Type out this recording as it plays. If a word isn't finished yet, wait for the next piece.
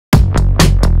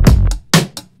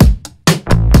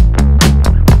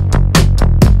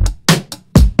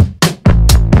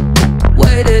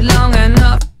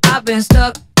I've been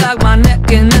stuck like my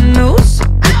neck in the noose.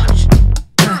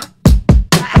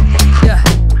 Yeah,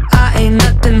 I ain't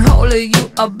nothing holy.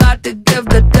 You about to give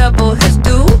the devil his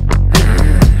due.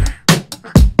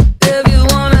 If you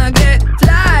wanna get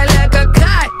fly like a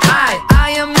kite,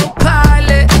 I am your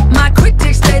pilot. My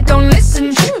critics, they don't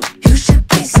listen. You should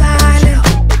be silent.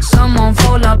 Someone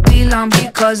phone up Elon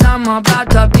because I'm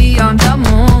about to be on the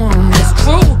moon. It's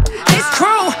true, it's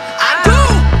true, I do.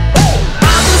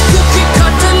 I was cookie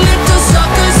cutter, little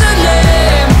suckers are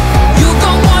lame. You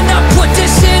gon' wanna put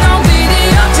this shit on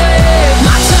videotape.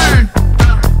 My turn.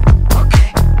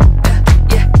 Okay,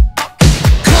 yeah.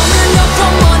 Coming up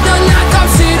from under like I'm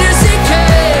Citizen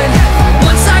Kane.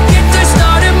 Once I get this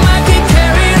started, might get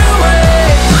carried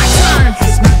away. My turn.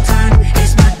 It's my turn.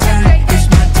 It's my turn. It's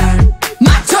my turn.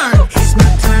 My turn. It's my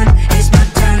turn. It's my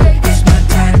turn. It's my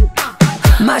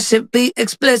turn. My shit be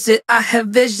explicit. I have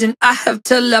vision. I have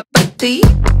telepathy.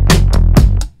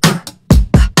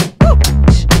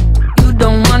 You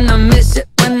don't wanna miss it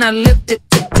when I lift it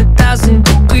to 2,000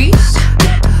 degrees.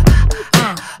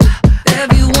 If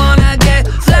you wanna get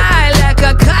fly like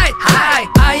a kite,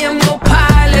 I am your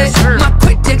pilot. My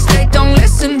critics, they don't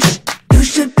listen. You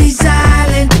should be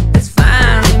silent. It's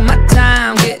finally my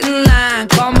time. Get in line.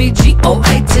 Call me GOAT.